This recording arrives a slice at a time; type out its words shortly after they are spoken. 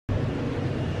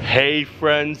Hey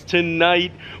friends,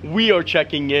 tonight we are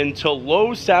checking in to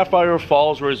Loews Sapphire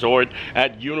Falls Resort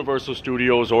at Universal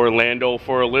Studios Orlando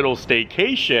for a little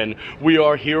staycation. We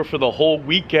are here for the whole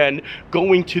weekend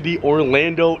going to the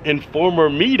Orlando Informer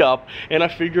Meetup, and I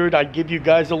figured I'd give you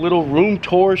guys a little room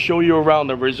tour, show you around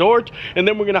the resort, and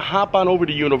then we're gonna hop on over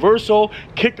to Universal,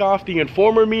 kick off the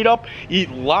Informer Meetup, eat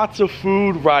lots of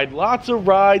food, ride lots of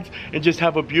rides, and just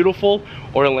have a beautiful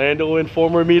Orlando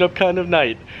Informer Meetup kind of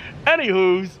night.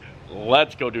 Anywho's,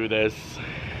 let's go do this.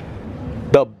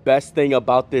 The best thing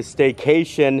about this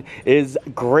staycation is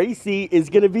Gracie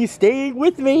is gonna be staying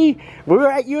with me.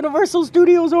 We're at Universal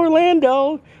Studios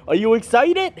Orlando. Are you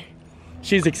excited?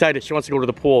 She's excited. She wants to go to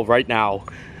the pool right now.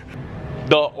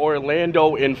 The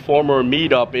Orlando Informer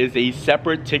Meetup is a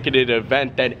separate ticketed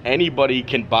event that anybody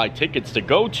can buy tickets to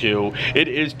go to. It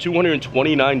is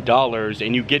 $229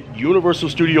 and you get Universal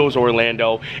Studios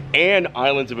Orlando and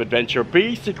Islands of Adventure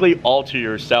basically all to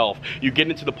yourself. You get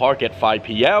into the park at 5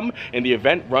 p.m. and the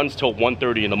event runs till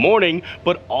 1:30 in the morning,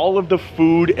 but all of the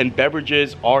food and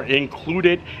beverages are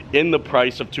included in the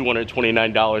price of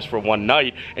 $229 for one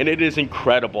night, and it is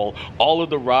incredible. All of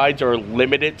the rides are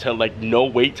limited to like no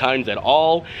wait times at all.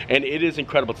 And it is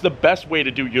incredible. It's the best way to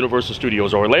do Universal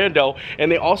Studios Orlando,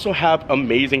 and they also have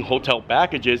amazing hotel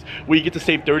packages where you get to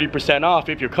save 30% off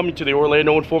if you're coming to the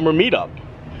Orlando Informer Meetup.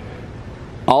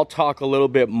 I'll talk a little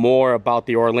bit more about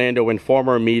the Orlando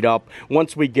Informer Meetup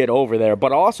once we get over there,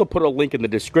 but I'll also put a link in the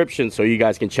description so you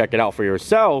guys can check it out for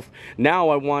yourself. Now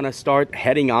I want to start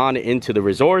heading on into the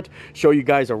resort, show you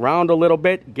guys around a little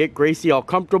bit, get Gracie all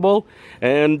comfortable,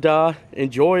 and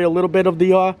enjoy a little bit of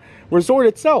the resort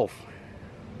itself.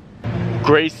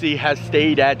 Gracie has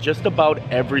stayed at just about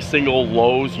every single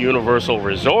Loews Universal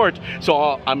Resort,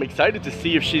 so I'm excited to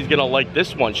see if she's gonna like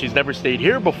this one. She's never stayed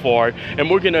here before,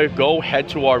 and we're gonna go head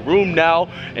to our room now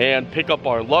and pick up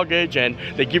our luggage, and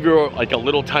they give you like a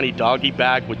little tiny doggy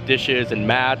bag with dishes and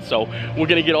mats, so we're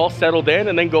gonna get all settled in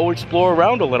and then go explore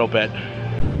around a little bit.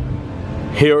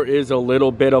 Here is a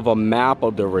little bit of a map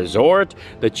of the resort.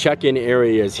 The check-in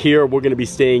area is here. We're gonna be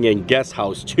staying in guest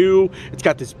house 2. It's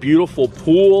got this beautiful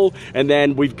pool, and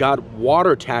then we've got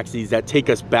water taxis that take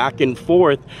us back and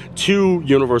forth to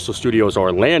Universal Studios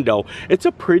Orlando. It's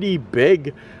a pretty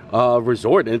big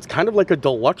resort, and it's kind of like a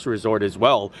deluxe resort as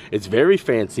well. It's very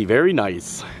fancy, very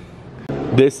nice.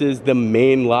 This is the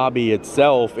main lobby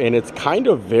itself, and it's kind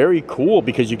of very cool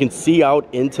because you can see out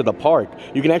into the park.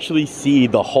 You can actually see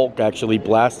the Hulk actually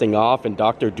blasting off and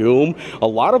Doctor Doom. A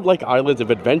lot of like Islands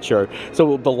of Adventure.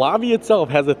 So the lobby itself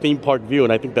has a theme park view,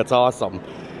 and I think that's awesome.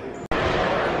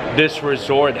 This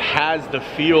resort has the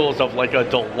feels of like a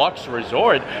deluxe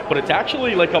resort, but it's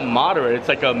actually like a moderate, it's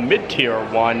like a mid-tier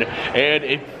one, and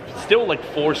it's still like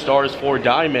 4 stars, 4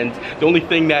 diamonds. The only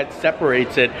thing that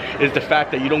separates it is the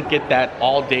fact that you don't get that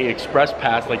all-day express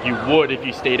pass like you would if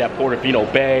you stayed at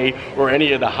Portofino Bay or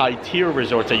any of the high-tier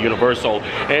resorts at Universal.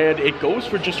 And it goes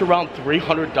for just around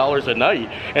 $300 a night.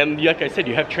 And like I said,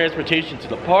 you have transportation to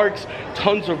the parks,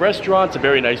 tons of restaurants, a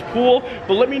very nice pool.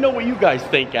 But let me know what you guys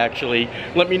think, actually.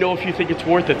 Let me know if you think it's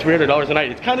worth the $300 a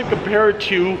night. It's kind of compared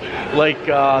to like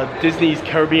Disney's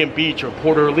Caribbean Beach or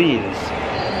Port Orleans.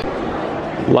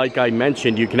 Like I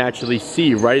mentioned, you can actually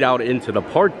see right out into the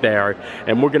park there,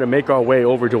 and we're gonna make our way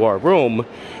over to our room.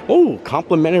 Oh,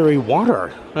 complimentary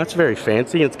water. That's very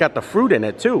fancy. It's got the fruit in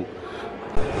it too.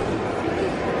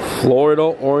 Florida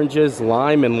oranges,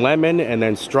 lime and lemon, and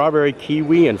then strawberry,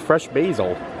 kiwi, and fresh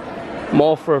basil. I'm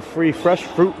all for a free fresh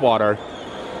fruit water.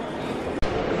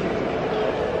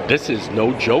 This is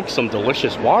no joke, some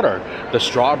delicious water. The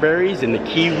strawberries and the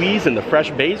kiwis and the fresh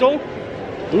basil.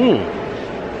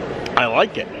 I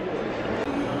like it.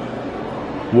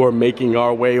 We're making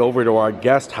our way over to our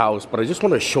guest house, but I just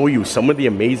want to show you some of the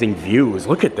amazing views.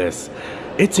 Look at this.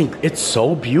 It's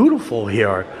so beautiful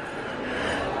here.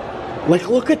 Like,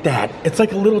 look at that. It's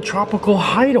like a little tropical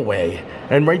hideaway.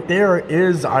 And right there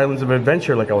is Islands of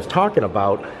Adventure like I was talking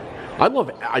about. I love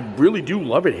it. I really do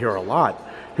love it here a lot.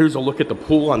 Here's a look at the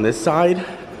pool on this side.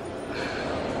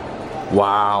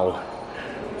 Wow.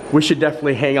 We should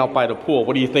definitely hang out by the pool.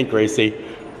 What do you think, Gracie?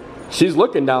 She's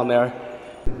looking down there.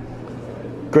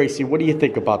 Gracie, what do you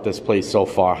think about this place so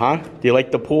far, huh? Do you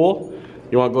like the pool?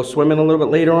 You want to go swimming a little bit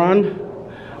later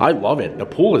on? I love it. The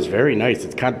pool is very nice.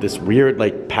 It's got this weird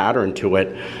like pattern to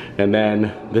it. And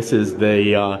then this is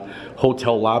the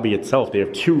hotel lobby itself. They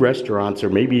have 2 restaurants, or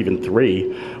maybe even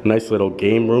 3. A nice little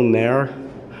game room there.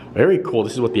 Very cool.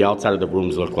 This is what the outside of the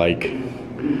rooms look like.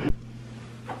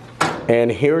 And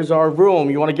here's our room.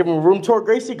 You want to give them a room tour,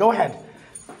 Gracie? Go ahead.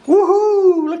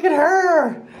 Woohoo! Look at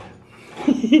her!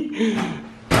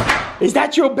 Is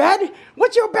that your bed?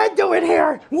 What's your bed doing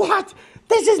here? What?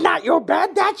 This is not your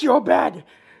bed, that's your bed.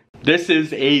 This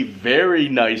is a very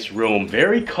nice room,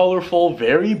 very colorful,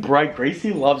 very bright.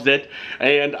 Gracie loves it,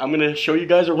 and I'm gonna show you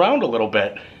guys around a little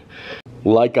bit.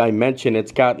 Like I mentioned,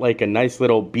 it's got like a nice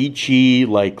little beachy,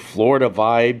 like Florida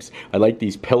vibes. I like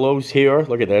these pillows here.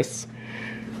 Look at this.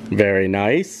 Very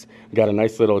nice. Got a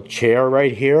nice little chair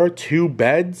right here, 2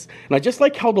 beds. And I just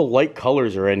like how the light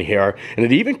colors are in here. And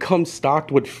it even comes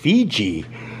stocked with Fiji.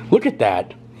 Look at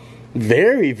that.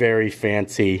 Very, very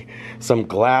fancy. Some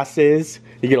glasses.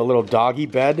 You get a little doggy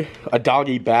bed, a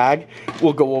doggy bag.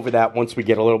 We'll go over that once we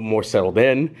get a little more settled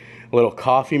in. A little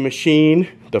coffee machine,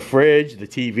 the fridge, the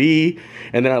TV,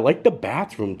 and then I like the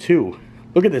bathroom too.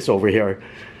 Look at this over here.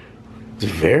 It's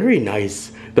very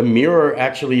nice. The mirror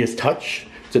actually is touch.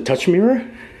 It's a touch mirror.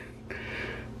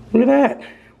 Look at that.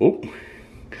 Oh,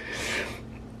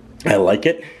 I like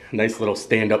it. Nice little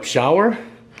stand-up shower.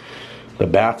 The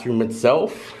bathroom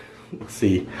itself. Let's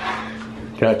see.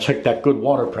 Gotta check that good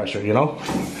water pressure, you know?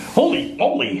 Holy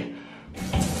moly!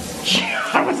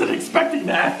 I wasn't expecting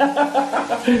that.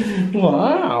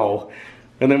 Wow.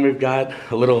 And then we've got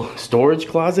a little storage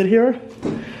closet here.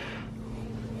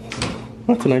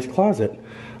 That's a nice closet.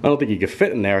 I don't think you could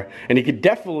fit in there. And you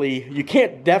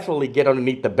can't definitely get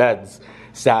underneath the beds,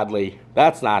 sadly.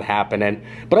 That's not happening.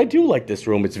 But I do like this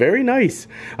room. It's very nice.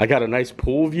 I got a nice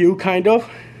pool view, kind of.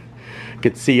 You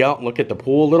could see out and look at the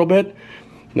pool a little bit.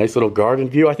 Nice little garden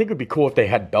view. I think it would be cool if they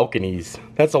had balconies.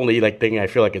 That's the only thing I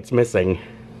feel like it's missing.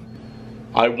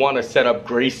 I want to set up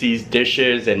Gracie's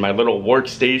dishes and my little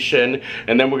workstation,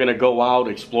 and then we're going to go out,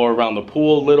 explore around the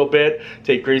pool a little bit,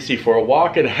 take Gracie for a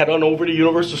walk, and head on over to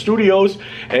Universal Studios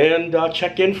and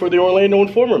check in for the Orlando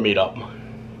Informer Meetup.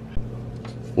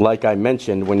 Like I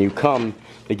mentioned, when you come,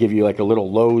 they give you like a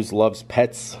little Loews Loves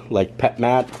Pets, like pet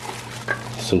mat,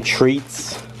 some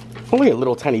treats. Oh, look at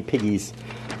little tiny piggies.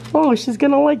 Oh, she's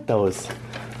going to like those.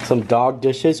 Some dog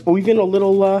dishes. Oh, even a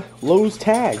little Loews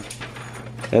tag.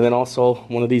 And then also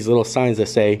one of these little signs that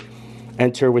say,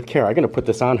 enter with care. I'm going to put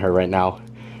this on her right now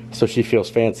so she feels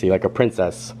fancy like a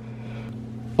princess.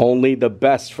 Only the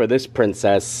best for this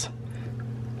princess.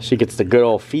 She gets the good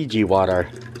old Fiji water.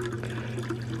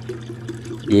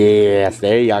 Yes,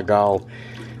 there you go.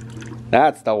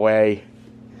 That's the way.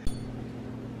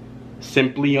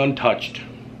 Simply untouched.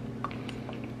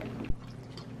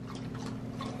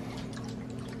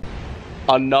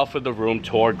 Enough of the room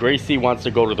tour. Gracie wants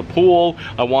to go to the pool.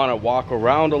 I want to walk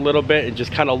around a little bit and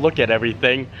just kind of look at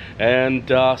everything and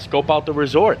scope out the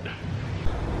resort.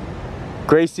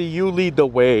 Gracie, you lead the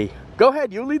way. Go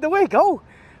ahead, you lead the way, go.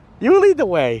 You lead the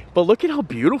way. But look at how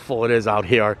beautiful it is out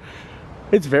here.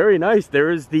 It's very nice.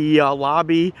 There is the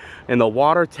lobby and the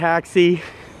water taxi.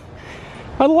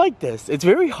 I like this. It's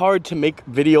very hard to make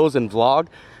videos and vlog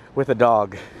with a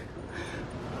dog.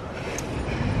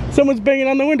 Someone's banging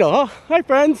on the window. Oh, hi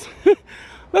friends.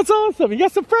 That's awesome. You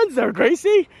got some friends there,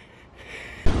 Gracie.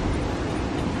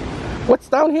 What's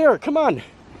down here? Come on.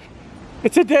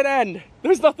 It's a dead end.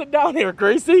 There's nothing down here,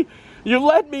 Gracie. You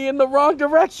led me in the wrong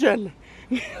direction.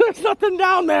 There's nothing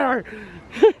down there.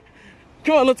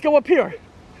 Come on, let's go up here.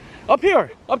 Up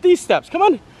here. Up these steps. Come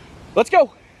on. Let's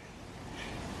go.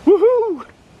 Woohoo.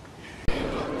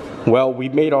 Well, we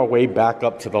made our way back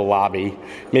up to the lobby.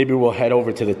 Maybe we'll head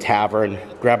over to the tavern,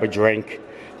 grab a drink,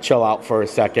 chill out for a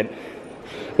second.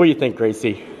 What do you think,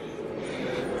 Gracie?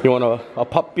 You want a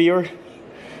pup beer?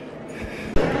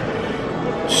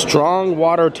 Strong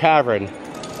Water Tavern.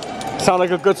 Sound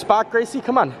like a good spot, Gracie?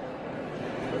 Come on.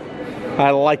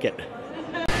 I like it.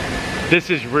 This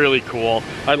is really cool.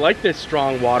 I like this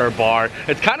Strong Water bar.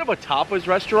 It's kind of a tapas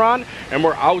restaurant, and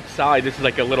we're outside. This is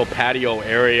like a little patio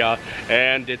area,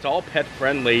 and it's all pet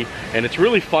friendly, and it's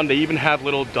really fun. They even have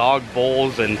little dog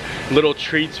bowls and little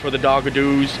treats for the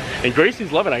dogadoos, and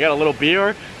Gracie's loving it. I got a little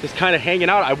beer, just kind of hanging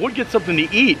out. I would get something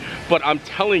to eat, but I'm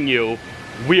telling you,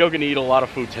 we are gonna eat a lot of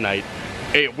food tonight.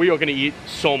 We are gonna eat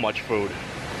so much food.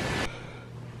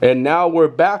 And now we're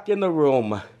back in the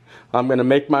room. I'm gonna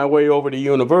make my way over to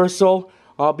Universal.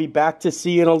 I'll be back to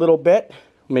see you in a little bit.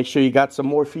 Make sure you got some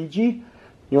more Fiji.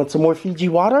 You want some more Fiji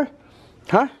water?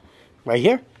 Huh? Right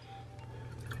here?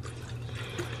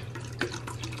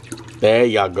 There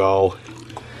you go.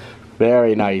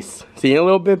 Very nice. See you in a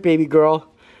little bit, baby girl.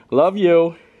 Love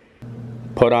you.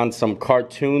 Put on some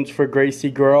cartoons for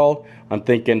Gracie girl. I'm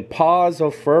thinking Paws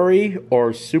of Furry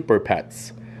or Super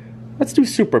Pets. Let's do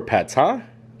Super Pets, huh?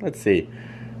 Let's see.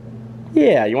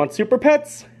 Yeah, you want Super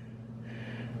Pets?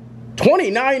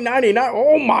 $29.99.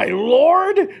 Oh my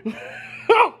lord!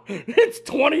 It's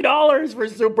 $20 for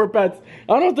Super Pets.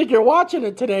 I don't think you're watching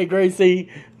it today, Gracie.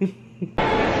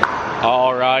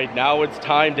 All right, now it's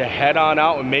time to head on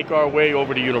out and make our way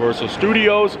over to Universal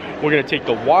Studios. We're gonna take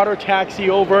the water taxi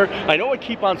over. I know I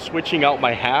keep on switching out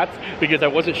my hats because I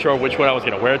wasn't sure which one I was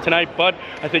gonna wear tonight, but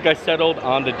I think I settled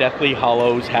on the Deathly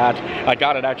Hallows hat. I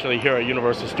got it actually here at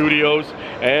Universal Studios,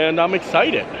 and I'm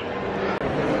excited.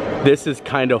 This is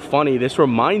kind of funny. This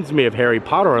reminds me of Harry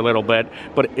Potter a little bit,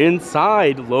 but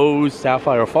inside Loews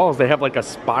Sapphire Falls, they have like a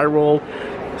spiral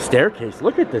staircase.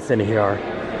 Look at this in here.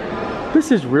 This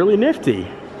is really nifty.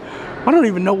 I don't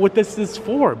even know what this is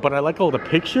for, but I like all the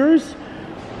pictures.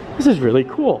 This is really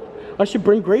cool. I should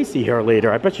bring Gracie here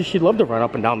later. I bet you she'd love to run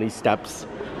up and down these steps.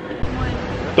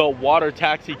 The water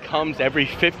taxi comes every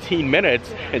 15 minutes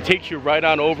and takes you right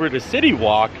on over to City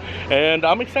Walk. And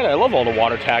I'm excited. I love all the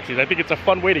water taxis. I think it's a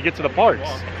fun way to get to the parks.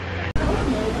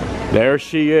 There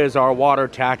she is, our water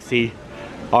taxi.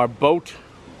 Our boat,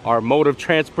 our mode of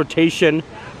transportation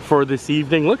for this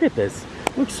evening. Look at this.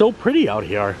 It looks so pretty out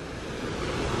here.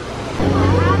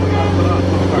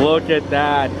 Look at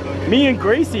that. Me and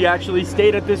Gracie actually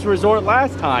stayed at this resort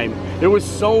last time. It was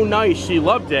so nice. She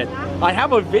loved it. I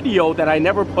have a video that I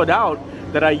never put out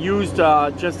that I used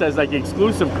just as like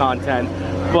exclusive content.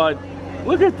 But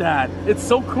look at that. It's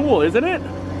so cool, isn't it?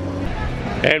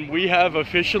 And we have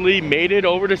officially made it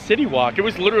over to City Walk. It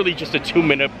was literally just a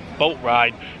 2-minute boat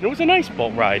ride. And it was a nice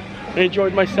boat ride. I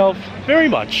enjoyed myself very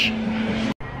much.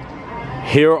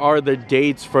 Here are the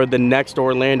dates for the next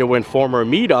Orlando Informer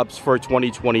Meetups for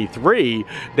 2023.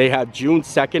 They have June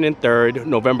 2nd and 3rd,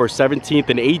 November 17th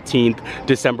and 18th,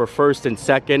 December 1st and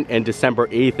 2nd, and December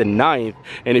 8th and 9th.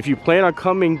 And if you plan on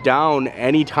coming down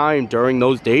anytime during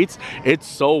those dates, it's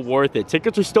so worth it.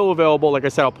 Tickets are still available. Like I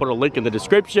said, I'll put a link in the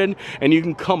description, and you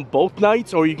can come both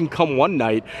nights or you can come one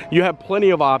night. You have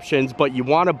plenty of options, but you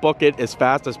want to book it as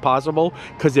fast as possible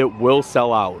because it will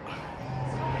sell out.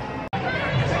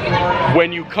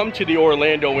 When you come to the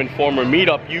Orlando Informer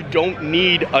Meetup, you don't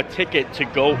need a ticket to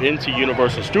go into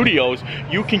Universal Studios.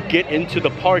 You can get into the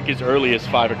park as early as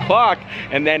 5 o'clock,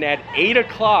 and then at 8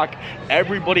 o'clock,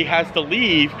 everybody has to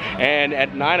leave, and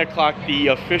at 9 o'clock, the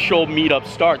official meetup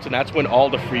starts, and that's when all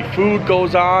the free food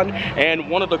goes on. And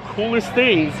one of the coolest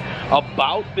things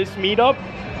about this meetup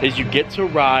is you get to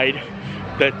ride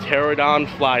the Pteranodon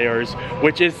Flyers,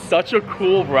 which is such a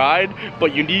cool ride,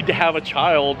 but you need to have a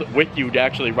child with you to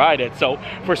actually ride it. So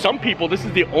for some people, this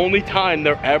is the only time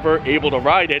they're ever able to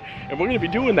ride it, and we're gonna be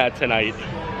doing that tonight.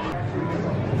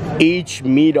 Each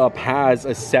meetup has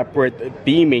a separate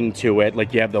theming to it.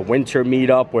 Like you have the winter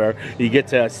meetup where you get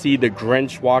to see the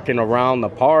Grinch walking around the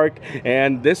park,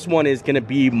 and this one is going to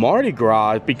be Mardi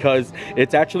Gras because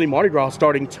it's actually Mardi Gras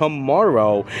starting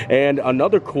tomorrow. And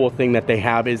another cool thing that they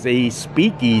have is a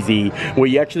speakeasy where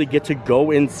you actually get to go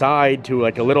inside to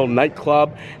like a little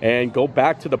nightclub and go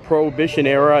back to the Prohibition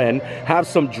era and have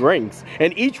some drinks.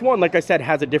 And each one, like I said,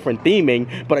 has a different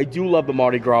theming, but I do love the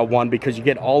Mardi Gras one because you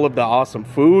get all of the awesome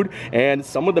food, and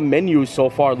some of the menus so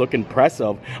far look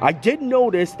impressive. I did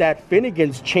notice that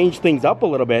Finnegans changed things up a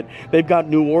little bit. They've got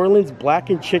New Orleans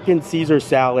blackened chicken Caesar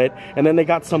salad, and then they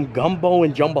got some gumbo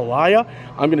and jambalaya.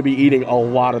 I'm gonna be eating a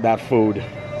lot of that food.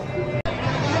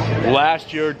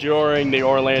 Last year during the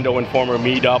Orlando Informer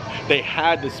Meetup, they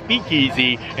had the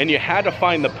Speakeasy, and you had to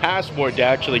find the password to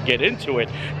actually get into it.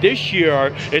 This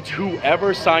year, it's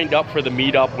whoever signed up for the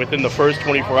meetup within the first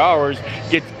 24 hours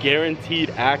gets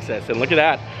guaranteed access. And look at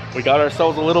that, we got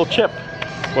ourselves a little chip.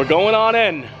 We're going on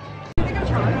in.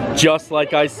 Just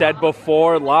like I said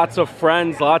before, lots of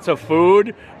friends, lots of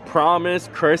food. Promise,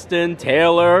 Kirsten,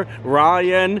 Taylor,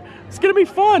 Ryan. It's gonna be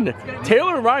fun.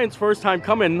 Taylor and Ryan's first time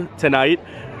coming tonight.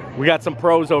 We got some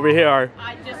pros over here.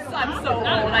 I'm so old.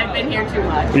 I've been here too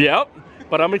much. Yep,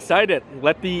 but I'm excited.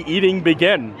 Let the eating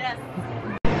begin. Yes.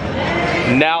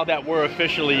 Now that we're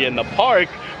officially in the park,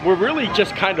 we're really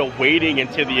just kind of waiting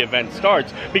until the event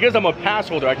starts. Because I'm a pass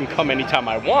holder, I can come anytime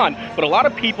I want, but a lot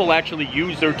of people actually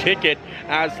use their ticket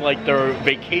as like their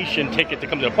vacation ticket to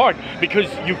come to the park because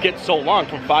you get so long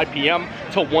from 5 p.m.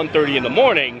 till 1:30 in the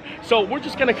morning. So we're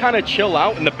just gonna kind of chill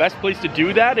out, and the best place to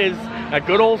do that is at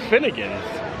good old Finnegans.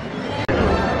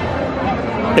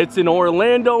 It's an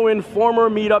Orlando Informer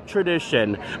Meetup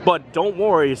tradition, but don't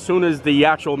worry, as soon as the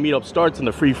actual meetup starts and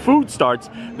the free food starts,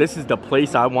 this is the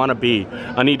place I want to be.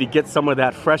 I need to get some of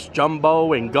that fresh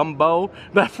jumbo and gumbo,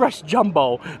 the fresh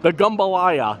jumbo, the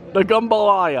gumbalaya,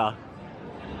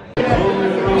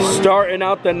 Starting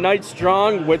out the night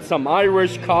strong with some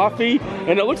Irish coffee,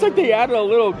 and it looks like they added a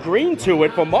little green to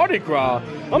it for Mardi Gras.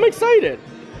 I'm excited.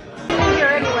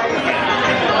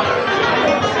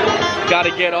 Got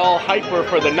to get all hyper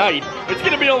for the night. It's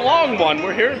going to be a long one.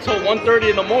 We're here until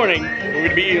 1:30 in the morning. We're going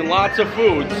to be eating lots of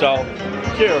food, so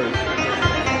cheers.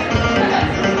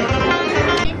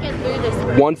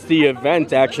 Once the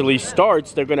event actually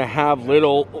starts, they're gonna have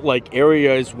little like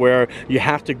areas where you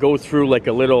have to go through like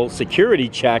a little security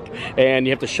check, and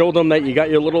you have to show them that you got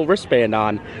your little wristband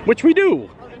on, which we do.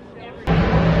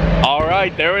 All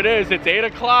right, there it is. It's 8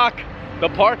 o'clock. The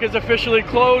park is officially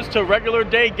closed to regular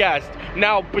day guests.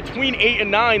 Now, between 8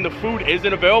 and 9, the food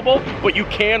isn't available, but you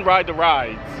can ride the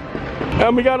rides.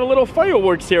 And we got a little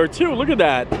fireworks here too. Look at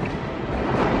that.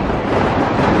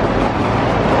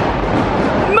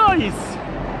 Nice.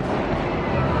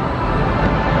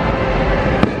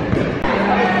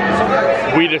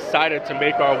 We decided to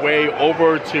make our way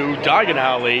over to Diagon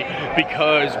Alley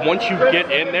because once you get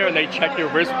in there and they check your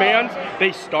wristbands,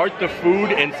 they start the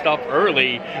food and stuff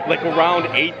early, like around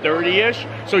 8:30-ish,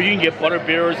 so you can get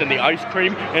Butterbeers and the ice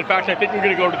cream. In fact, I think we're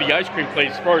gonna go to the ice cream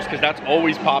place first because that's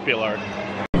always popular.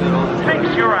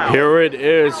 Here it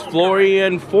is,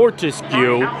 Florian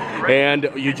Fortescue, and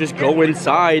you just go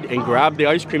inside and grab the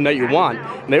ice cream that you want.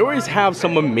 And they always have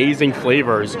some amazing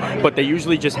flavors, but they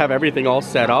usually just have everything all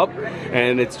set up,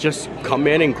 and it's just come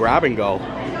in and grab and go.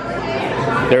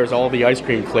 There's all the ice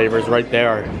cream flavors right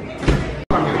there.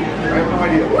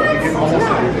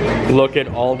 Look at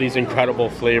all these incredible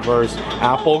flavors.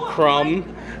 Apple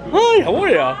crumb. Hi, how are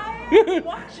you?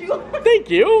 Thank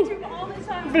you.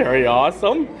 Very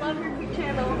awesome.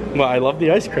 Well, I love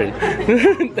the ice cream.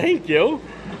 Thank you.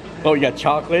 Oh, you got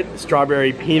chocolate,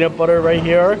 strawberry peanut butter right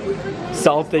here,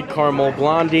 salted caramel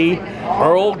blondie,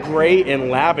 Earl Grey and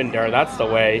lavender. That's the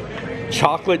way.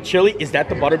 Chocolate chili. Is that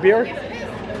the Butterbeer?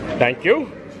 Thank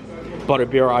you.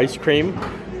 Butterbeer ice cream,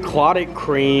 clotted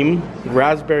cream,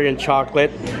 raspberry and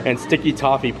chocolate, and sticky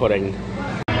toffee pudding.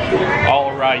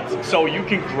 All right, so you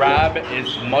can grab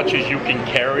as much as you can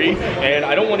carry, and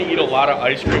I don't want to eat a lot of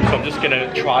ice cream, so I'm just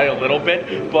gonna try a little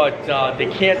bit, but they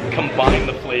can't combine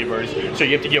the flavors, so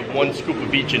you have to get one scoop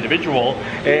of each individual,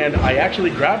 and I actually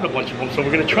grabbed a bunch of them, so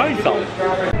we're gonna try some.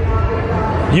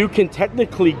 You can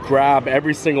technically grab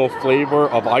every single flavor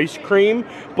of ice cream,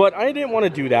 but I didn't want to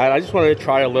do that. I just wanted to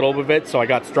try a little bit of it, so I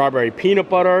got strawberry peanut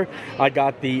butter, I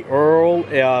got the Earl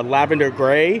lavender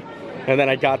gray, and then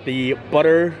I got the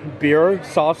Butterbeer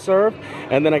soft serve,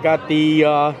 and then I got the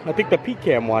I think the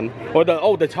pecan one, or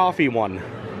the toffee one.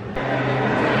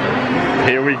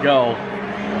 Here we go.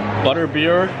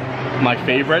 Butterbeer, my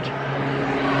favorite.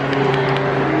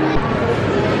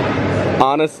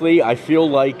 Honestly, I feel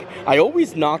like I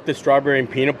always knock the strawberry and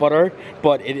peanut butter,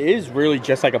 but it is really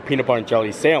just like a peanut butter and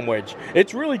jelly sandwich.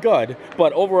 It's really good,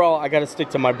 but overall I gotta stick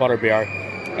to my Butterbeer,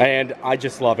 and I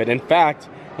just love it. In fact,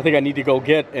 I think I need to go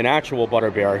get an actual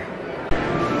Butterbeer.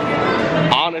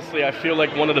 Honestly, I feel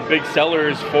like one of the big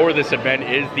sellers for this event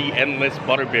is the Endless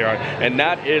Butterbeer, and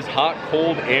that is hot,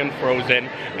 cold, and frozen.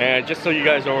 And just so you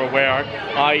guys are aware,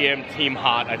 I am team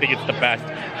hot. I think it's the best.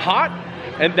 Hot,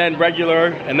 and then regular,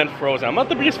 and then frozen. I'm not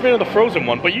the biggest fan of the frozen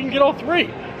one, but you can get all three.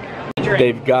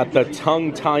 They've got the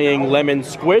tongue-tying lemon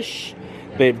squish.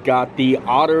 They've got the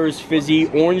Otter's fizzy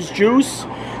orange juice.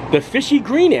 The fishy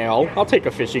green ale. I'll take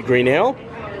a fishy green ale.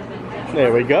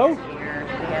 There we go.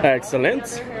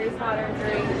 Excellent.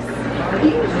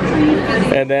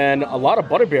 And then a lot of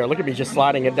Butterbeer. Look at me just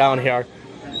sliding it down here.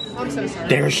 I'm so sorry.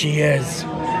 There she is.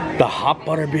 The hot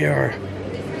Butterbeer.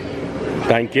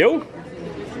 Thank you.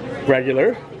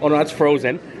 Regular. Oh no, that's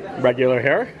frozen. Regular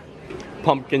here.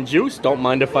 Pumpkin juice. Don't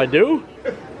mind if I do.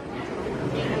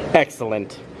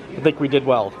 Excellent. I think we did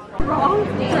well.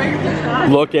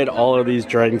 Look at all of these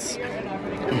drinks.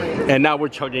 And now we're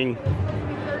chugging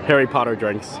Harry Potter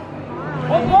drinks.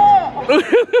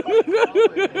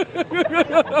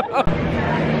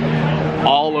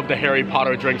 All of the Harry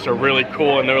Potter drinks are really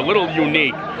cool and they're a little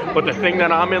unique. But the thing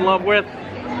that I'm in love with,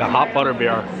 the hot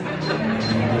Butterbeer.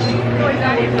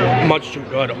 Much too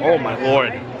good. Oh my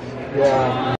lord.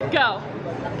 Yeah. Go.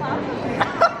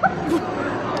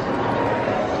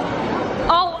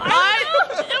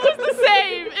 It was the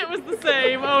same. It was the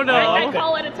same. Oh no. I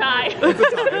call it a tie. It's a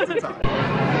tie. It's a tie.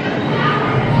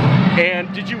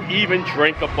 And did you even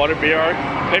drink a Butterbeer?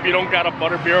 Maybe you don't got a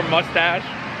Butterbeer mustache.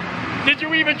 Did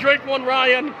you even drink one,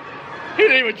 Ryan? He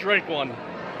didn't even drink one.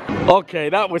 Okay,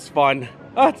 that was fun.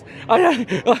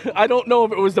 I don't know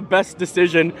if it was the best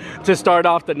decision to start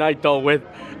off the night though with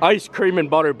ice cream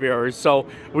and Butterbeers. So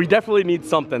we definitely need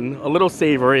something a little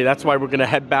savory. That's why we're gonna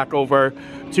head back over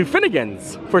to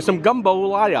Finnegans for some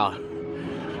jambalaya.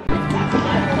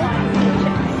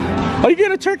 Are you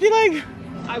getting a turkey leg?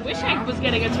 I wish I was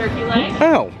getting a turkey leg.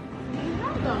 Ow.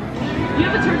 You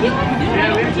have a turkey leg?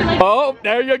 Yeah, we have a turkey leg. Oh,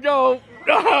 there you go.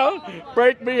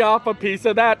 Break me off a piece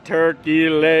of that turkey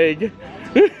leg.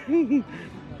 Ryan,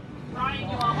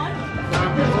 you want one?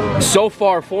 So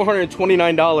far,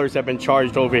 $429 have been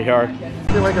charged over here.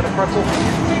 You like a pretzel?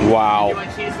 Wow. You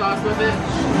want cheese sauce with it?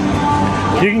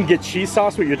 You can get cheese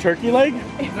sauce with your turkey leg?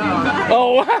 No.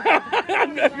 Oh,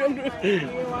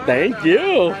 thank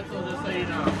you.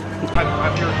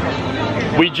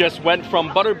 We just went from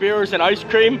butterbeers and ice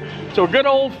cream to a good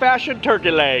old-fashioned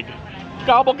turkey leg.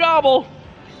 Gobble, gobble.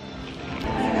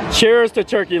 Cheers to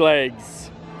turkey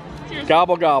legs. Cheers.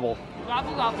 Gobble, gobble.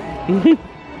 Gobble, gobble.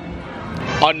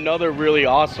 Another really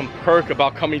awesome perk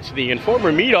about coming to the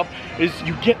Informer Meetup is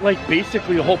you get like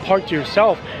basically the whole park to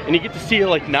yourself, and you get to see it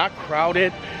like not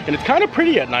crowded, and it's kind of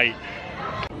pretty at night.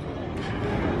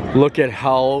 Look at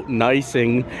how nice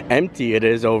and empty it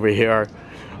is over here.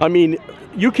 I mean,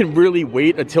 you can really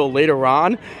wait until later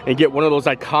on and get one of those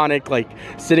iconic like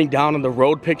sitting down on the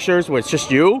road pictures where it's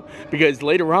just you, because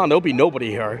later on there'll be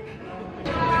nobody here.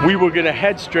 We were gonna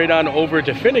head straight on over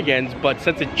to Finnegans, but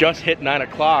since it just hit 9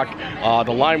 o'clock,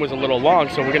 the line was a little long,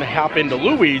 so we're gonna hop into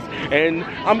Louie's, and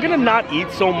I'm gonna not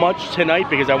eat so much tonight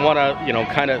because I wanna, you know,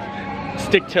 kind of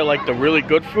stick to like the really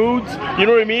good foods, you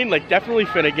know what I mean? Like definitely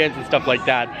Finnegans and stuff like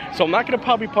that. So I'm not gonna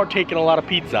probably partake in a lot of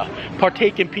pizza.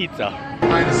 Partake in pizza.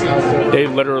 They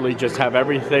literally just have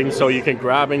everything so you can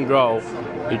grab and go.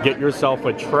 You get yourself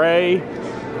a tray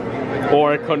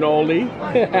or a cannoli.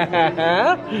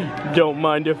 Don't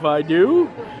mind if I do.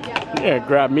 Yeah,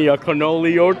 grab me a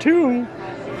cannoli or two.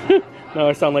 Now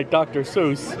I sound like Dr.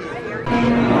 Seuss.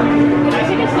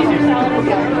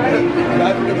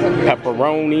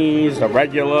 Pepperonis, the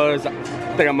regulars. I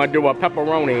think I'm gonna do a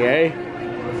pepperoni, eh?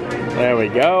 There we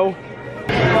go.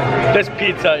 This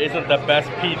pizza isn't the best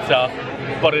pizza,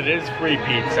 but it is free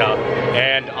pizza.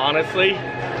 And honestly,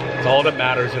 it's all that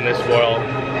matters in this world.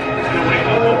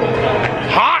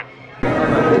 Hot!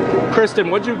 Kirsten,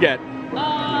 what'd you get?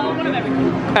 What of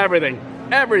everything?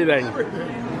 Everything. Everything.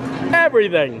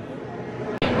 Everything.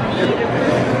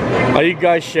 Are you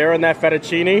guys sharing that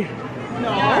fettuccine? No.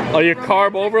 Are you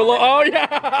carb overload? Oh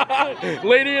yeah!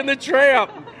 Lady in the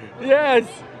Tramp. Yes.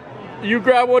 You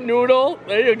grab one noodle.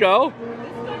 There you go.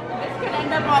 This could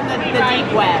end up on the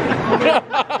deep web.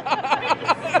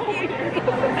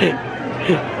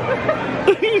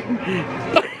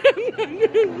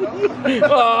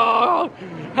 Oh,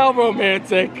 how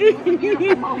romantic.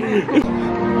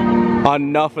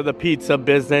 Enough of the pizza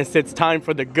business. It's time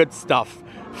for the good stuff.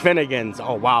 Finnegans.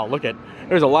 Oh wow, look at,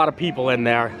 there's a lot of people in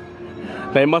there.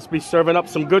 They must be serving up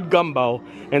some good gumbo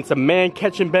and some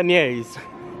man-catching beignets.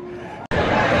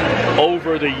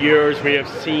 Over the years, we have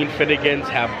seen Finnegans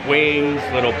have wings,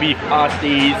 little beef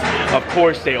pasties. Of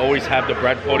course, they always have the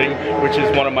bread pudding, which is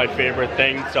one of my favorite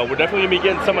things. So we're definitely gonna be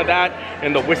getting some of that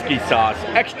and the whiskey sauce,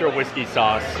 extra whiskey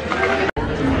sauce.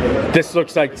 This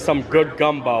looks like some good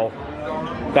gumbo.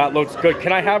 That looks good.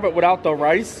 Can I have it without the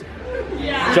rice?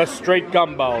 Yeah. Just straight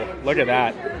gumbo. Look at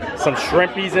that. Some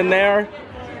shrimpies in there.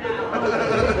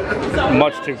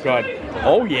 Much too good.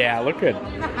 Oh yeah, look at,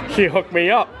 she hooked me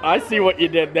up. I see what you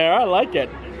did there. I like it.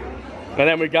 And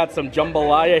then we got some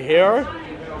jambalaya here.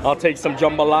 I'll take some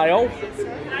jambalaya.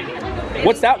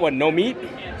 What's that one? No meat?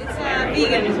 It's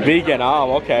vegan. Vegan.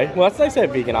 Oh, okay. Well, that's nice to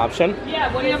have vegan option.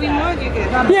 Yeah, what do you more?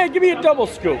 Yeah, give me a double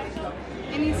scoop.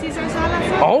 Any Caesar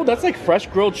salad? Oh, that's like fresh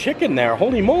grilled chicken there.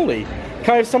 Holy moly.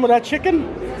 Can I have some of that chicken?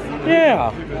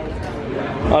 Yeah.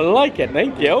 I like it.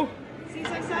 Thank you.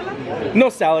 Caesar salad? No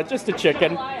salad, just the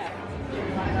chicken.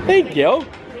 Thank you.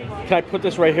 Can I put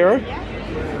this right here?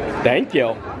 Thank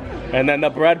you. And then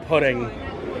the bread pudding.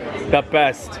 The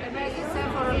best.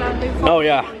 Oh,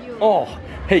 yeah. Oh,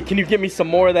 hey, can you give me some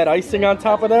more of that icing on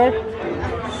top of there?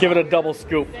 Give it a double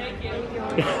scoop.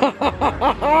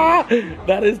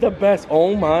 That is the best.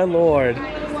 Oh, my Lord.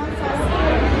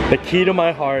 The key to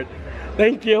my heart.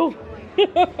 Thank you.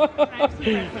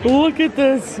 Look at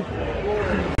this.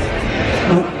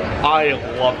 I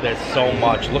love this so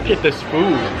much. Look at this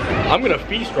food. I'm gonna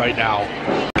feast right now.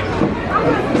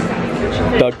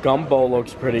 The gumbo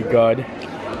looks pretty good.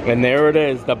 And there it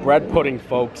is, the bread pudding,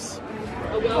 folks.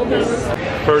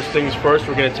 First things first,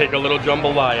 we're gonna take a little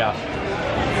jambalaya.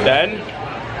 Then,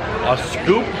 a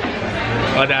scoop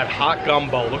of that hot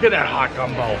gumbo. Look at that hot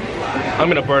gumbo. I'm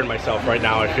gonna burn myself right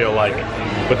now, I feel like.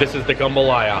 But this is the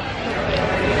jambalaya.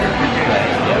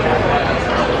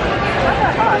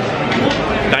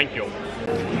 Thank you.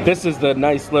 This is the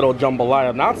nice little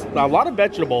jambalaya. Not a lot of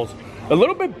vegetables. A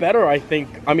little bit better, I think.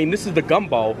 I mean, this is the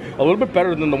gumbo. A little bit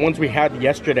better than the ones we had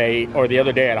yesterday or the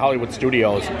other day at Hollywood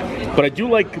Studios. But I do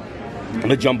like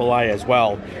the jambalaya as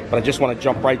well. But I just want to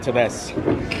jump right to this.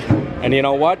 And you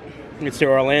know what? It's the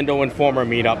Orlando Informer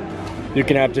Meetup. You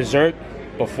can have dessert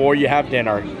before you have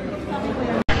dinner.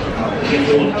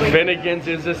 Finnegans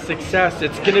is a success.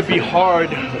 It's gonna be hard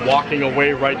walking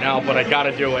away right now, but I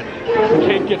gotta do it.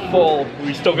 Can't get full.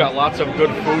 We still got lots of good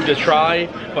food to try,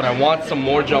 but I want some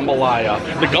more jambalaya.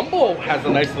 The gumbo has a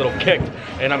nice little kick,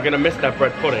 and I'm gonna miss that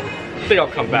bread pudding. I think I'll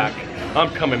come back. I'm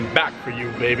coming back for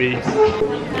you, baby.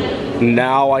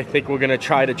 Now I think we're gonna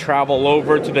try to travel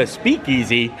over to the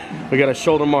Speakeasy. We gotta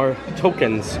show them our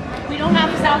tokens. We don't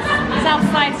have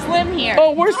Southside Slim here.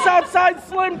 Oh, we're Southside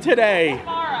Slim today.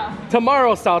 Tomorrow.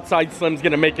 Tomorrow Southside Slim's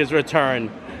gonna make his return.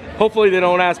 Hopefully they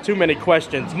don't ask too many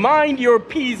questions. Mind your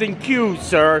P's and Q's,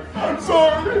 sir. I'm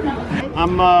sorry.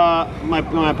 I'm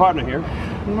my partner here.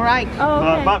 Right.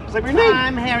 Say your name.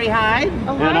 I'm Harry Hyde.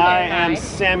 And I am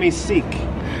Sammy Seek.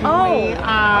 We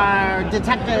are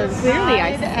detectives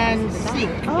Hyde and Seek.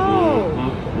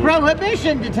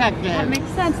 Prohibition detectives. That makes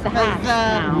sense, the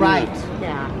hat. Right.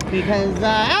 Yeah. Because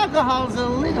alcohol's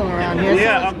illegal around here.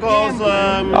 Yeah, so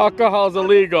Alcohol's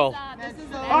illegal.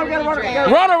 Oh, we got a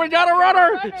runner. Runner, we got a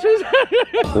runner!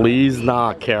 Please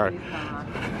knock, Carr.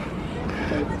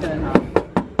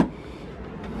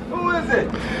 Who is it?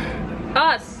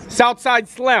 Us. Southside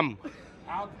Slim.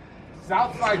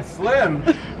 Southside Slim.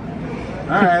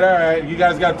 All right. You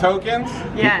guys got tokens?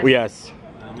 Yes. Yes.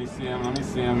 Let me see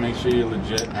him. Make sure you're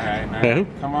legit. All right.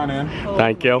 Come on in.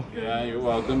 Thank you. Yeah, you're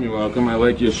welcome. I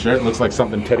like your shirt. Looks like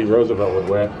something Teddy Roosevelt would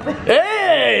wear.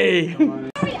 Hey!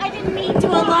 Sorry, I didn't mean to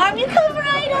alarm you. Come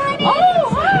right on in.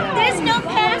 Oh, there's no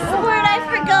password. I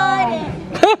forgot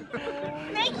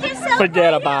it. Make yourself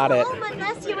Forget right about at it. home.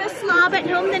 Unless you're a slob at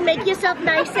home, then make yourself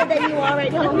nicer than you are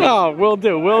at home. Oh, will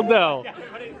do.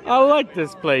 I like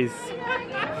this place.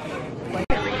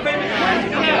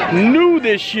 New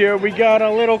this year, we got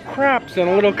a little craps and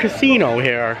a little casino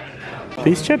here.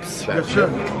 These chips? Sure.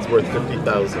 It's worth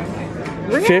 50,000.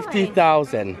 Really?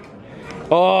 50,000.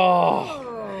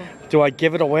 Oh, do I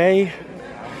give it away?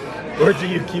 Or do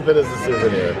you keep it as a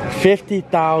souvenir?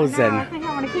 50,000. I think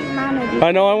I want to keep mine.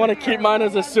 I know, I want to keep mine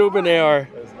as a souvenir.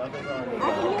 There's nothing wrong with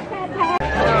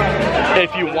that.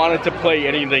 If you wanted to play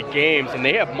any of the games, and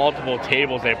they have multiple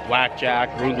tables, they have blackjack,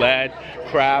 roulette,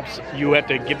 craps, you have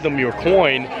to give them your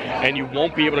coin and you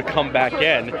won't be able to come back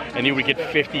in, and you would get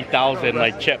 50,000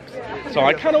 like chips. So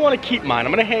I kind of want to keep mine.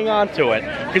 I'm going to hang on to it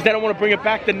because then I want to bring it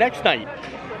back the next night,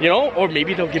 you know, or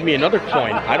maybe they'll give me another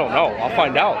coin. I don't know. I'll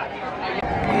find out.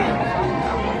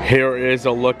 Here is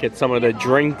a look at some of the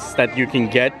drinks that you can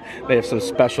get. They have some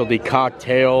specialty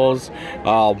cocktails.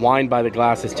 Wine by the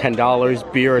glass is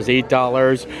 $10. Beer is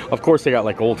 $8. Of course, they got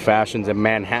like old fashions and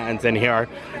Manhattans in here.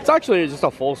 It's actually just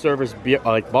a full service beer,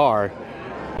 bar.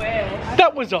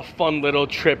 That was a fun little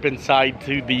trip inside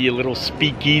to the little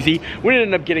Speakeasy. We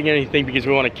didn't end up getting anything because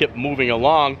we want to keep moving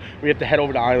along. We have to head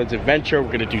over to Islands Adventure.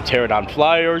 We're going to do Pteranodon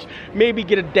Flyers, maybe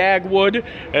get a Dagwood,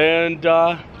 and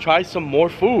try some more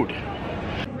food.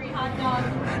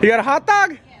 You got a hot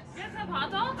dog? Yes. You guys have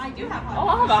hot dogs? I do have hot dogs. Oh,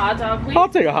 I'll have a hot dog, please. I'll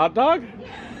take a hot dog.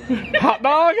 Hot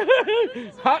dog?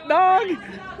 Hot dog?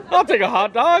 I'll take a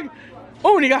hot dog.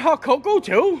 Oh, and you got hot cocoa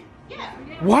too?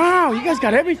 Yeah. Wow, you guys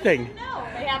got everything. No,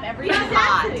 they have everything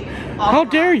hot. How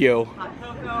dare you? Hot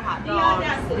cocoa, hot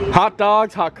dogs. Hot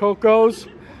dogs, hot cocos.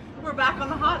 We're back on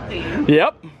the hot theme.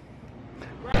 Yep.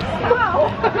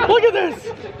 Wow. Look at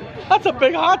this. That's a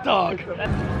big hot dog.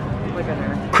 Look at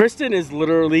her. Qersdyn is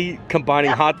literally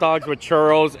combining hot dogs with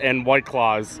churros and White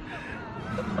Claws.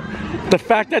 The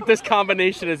fact that this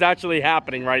combination is actually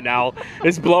happening right now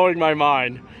is blowing my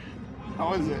mind.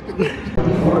 How is it?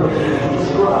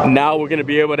 Now we're going to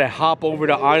be able to hop over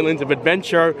to Islands of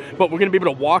Adventure, but we're going to be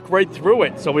able to walk right through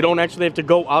it, so we don't actually have to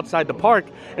go outside the park.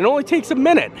 It only takes a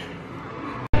minute.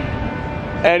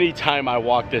 Anytime I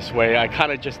walk this way, I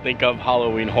kind of just think of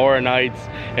Halloween Horror Nights,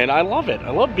 and I love it. I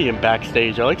love being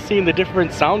backstage. I like seeing the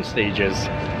different sound stages.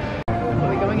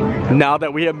 Now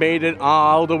that we have made it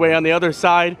all the way on the other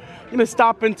side, I'm gonna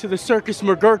stop into the Circus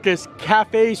McGurkus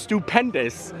Cafe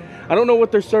Stupendous. I don't know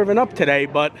what they're serving up today,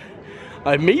 but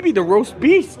maybe the roast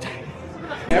beast.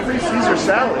 Every Caesar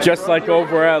salad. Just like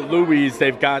over at Louie's,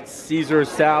 they've got Caesar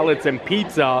salads and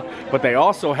pizza, but they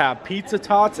also have pizza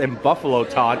tots and buffalo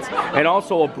tots, and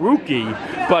also a brookie.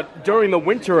 But during the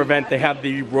winter event, they have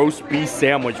the roast beef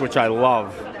sandwich, which I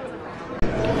love.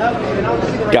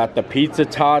 Got the pizza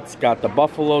tots, got the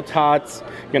buffalo tots.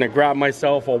 Gonna grab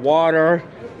myself a water.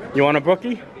 You want a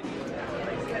brookie?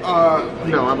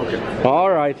 No, I'm okay. All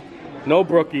right, no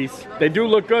brookies. They do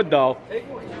look good though.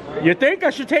 You think I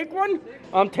should take one?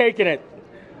 I'm taking it,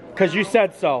 because you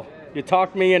said so. You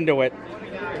talked me into it.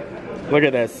 Look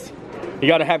at this. You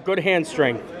gotta have good hand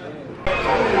strength.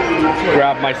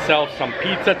 Grab myself some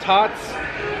pizza tots.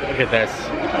 Look at this.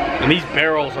 And these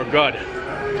barrels are good.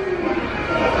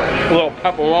 A little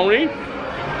pepperoni.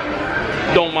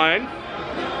 Don't mind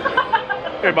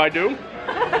if I do.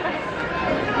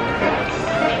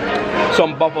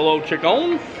 Some buffalo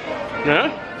chicken.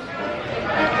 Yeah.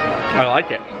 I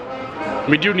like it.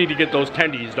 We do need to get those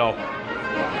tendies though.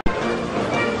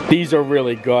 These are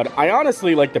really good. I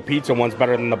honestly like the pizza ones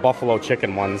better than the buffalo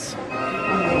chicken ones.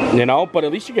 You know, but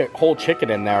at least you get whole chicken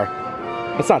in there.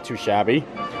 That's not too shabby.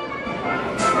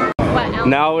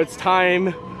 Now it's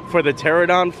time for the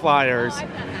Pteranodon Flyers.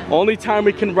 Only time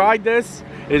we can ride this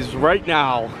is right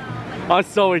now. I'm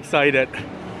so excited.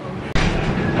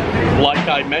 Like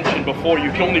I mentioned before,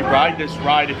 you can only ride this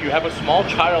ride if you have a small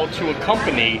child to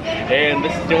accompany, and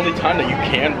this is the only time that you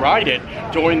can ride it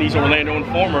during these Orlando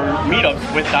Informer meetups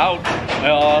without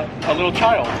a little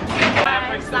child.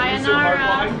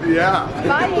 Sayonara. Yeah.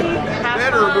 Bye.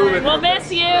 Have fun. We'll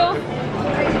miss you.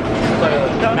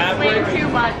 Don't swing too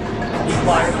much.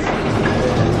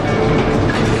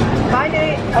 Bye,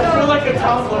 Nate. I feel like a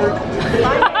toddler.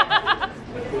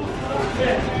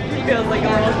 He feels like a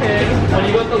little kid. When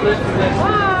you want the list for this.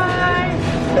 Bye.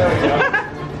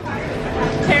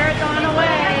 Pteranodon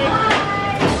away.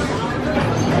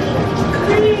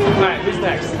 Alright, who's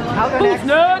next? I'll go next.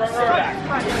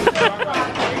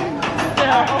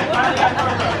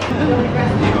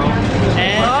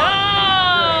 And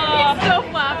he's still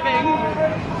flapping.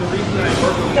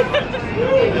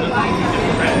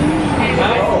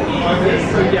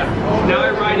 Yeah. Now I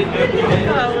ride it every day.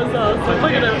 That was awesome.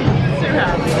 Look at him. Too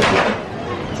happy.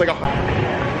 It's like a...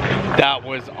 That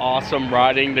was awesome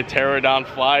riding the Pteranodon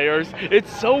Flyers. It's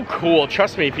so cool.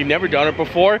 Trust me, if you've never done it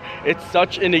before, it's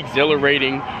such an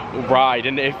exhilarating ride.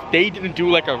 And if they didn't do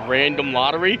like a random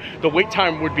lottery, the wait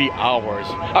time would be hours.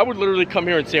 I would literally come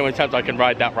here and see how many times I can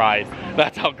ride that ride.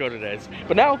 That's how good it is.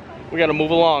 But now, we gotta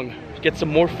move along, get some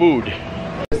more food.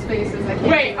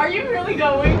 Wait, are you really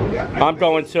going? I'm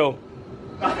going too.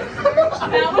 I'm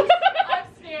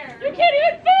scared. You can't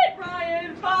even fit,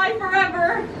 Ryan. Bye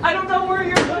forever. I don't know where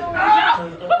you're going.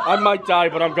 I might die,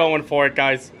 but I'm going for it,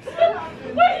 guys.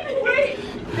 Wait.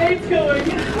 Nate's going.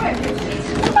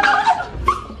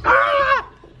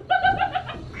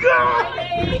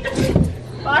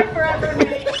 Bye forever,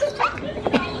 Nate.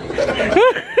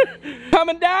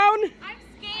 Coming down? I'm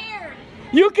scared.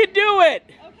 You can do it.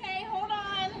 Okay, hold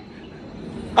on.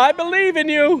 I believe in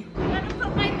you. I'm gonna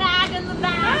put my bag in the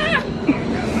back.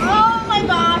 Oh my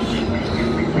gosh.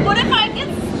 What if I get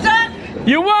stuck?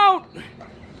 You won't.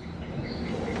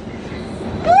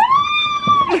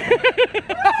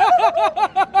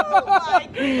 Oh my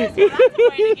goodness, well, that's a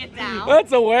way to get down.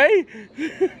 That's a way.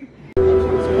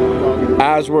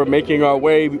 As we're making our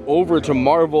way over to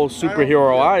Marvel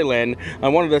Superhero Island, I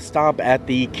wanted to stop at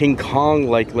the King Kong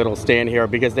like little stand here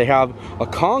because they have a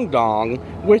Kong Dong,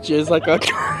 which is like a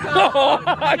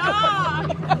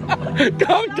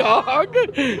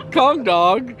Kong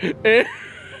Dog,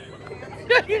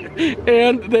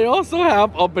 and they also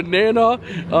have a banana,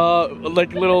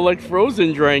 like little like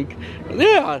frozen drink.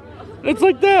 Yeah, it's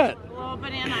like that. Little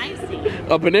banana icy.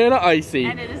 A banana icy.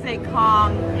 And it is a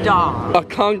Kong dog. A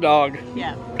Kong Dog.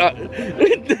 Yeah.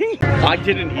 I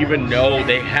didn't even know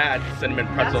they had cinnamon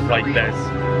pretzels like this.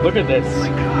 Look at this. Oh my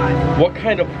God. What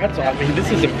kind of pretzel? I mean, this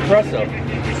is impressive.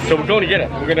 So we're going to get it.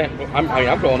 We're gonna. I'm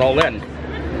going all in.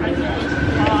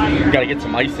 We gotta get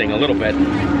some icing a little bit.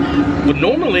 But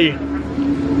normally.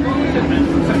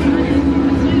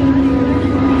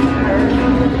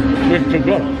 It's too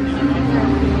good.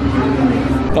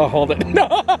 Oh, hold it. No.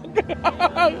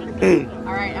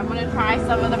 Alright, I'm gonna try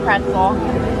some of the pretzel.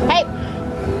 Hey!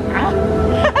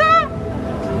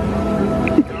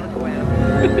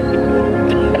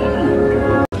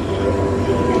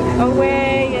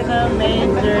 Away in the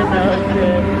manger,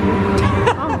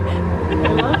 no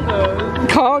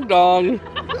Kong Dong.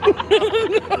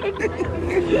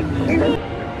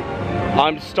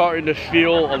 I'm starting to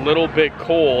feel a little bit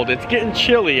cold. It's getting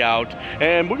chilly out,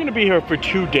 and we're gonna be here for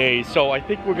 2 days, so I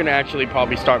think we're gonna actually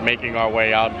probably start making our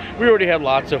way out. We already had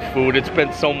lots of food. It's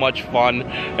been so much fun,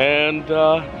 and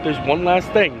there's one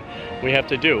last thing we have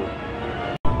to do.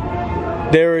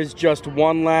 There is just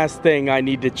one last thing I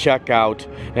need to check out,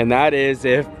 and that is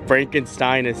if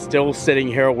Frankenstein is still sitting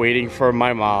here waiting for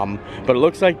my mom. But it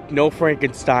looks like no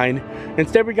Frankenstein.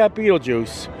 Instead, we got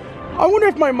Beetlejuice. I wonder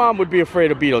if my mom would be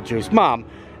afraid of Beetlejuice. Mom,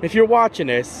 if you're watching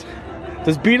this,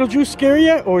 does Beetlejuice scare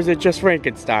you, or is it just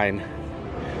Frankenstein?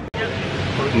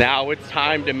 Now it's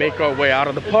time to make our way out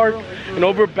of the park and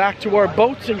over back to our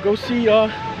boats and go see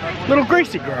little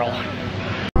Gracie girl.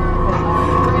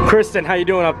 Kirsten, how you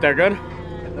doing up there? Good?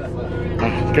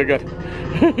 Good, good.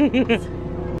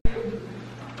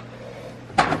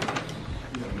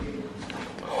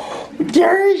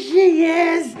 There she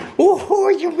is. Oh,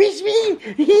 you miss me?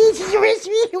 You miss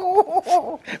me?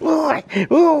 Oh, what?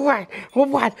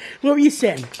 What were you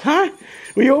saying? Huh?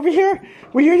 Were you over here?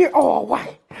 Were you here? Oh,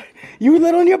 what? You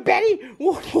little new Betty?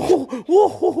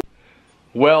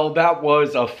 Well, that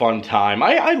was a fun time.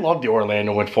 I love the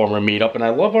Orlando Informer Meetup, and I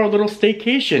love our little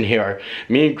staycation here.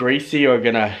 Me and Gracie are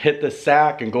gonna hit the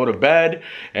sack and go to bed,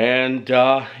 and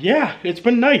yeah, it's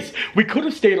been nice. We could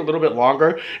have stayed a little bit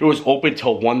longer. It was open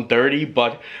till 1:30,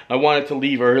 but I wanted to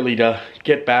leave early to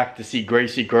get back to see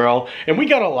Gracie girl, and we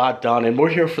got a lot done, and we're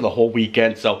here for the whole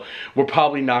weekend, so we're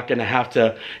probably not gonna have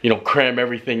to, you know, cram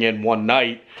everything in one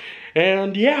night.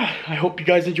 And yeah, I hope you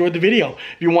guys enjoyed the video.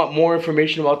 If you want more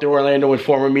information about the Orlando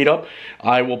Informer Meetup,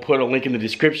 I will put a link in the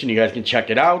description. You guys can check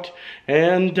it out.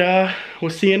 And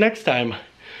we'll see you next time.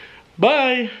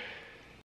 Bye!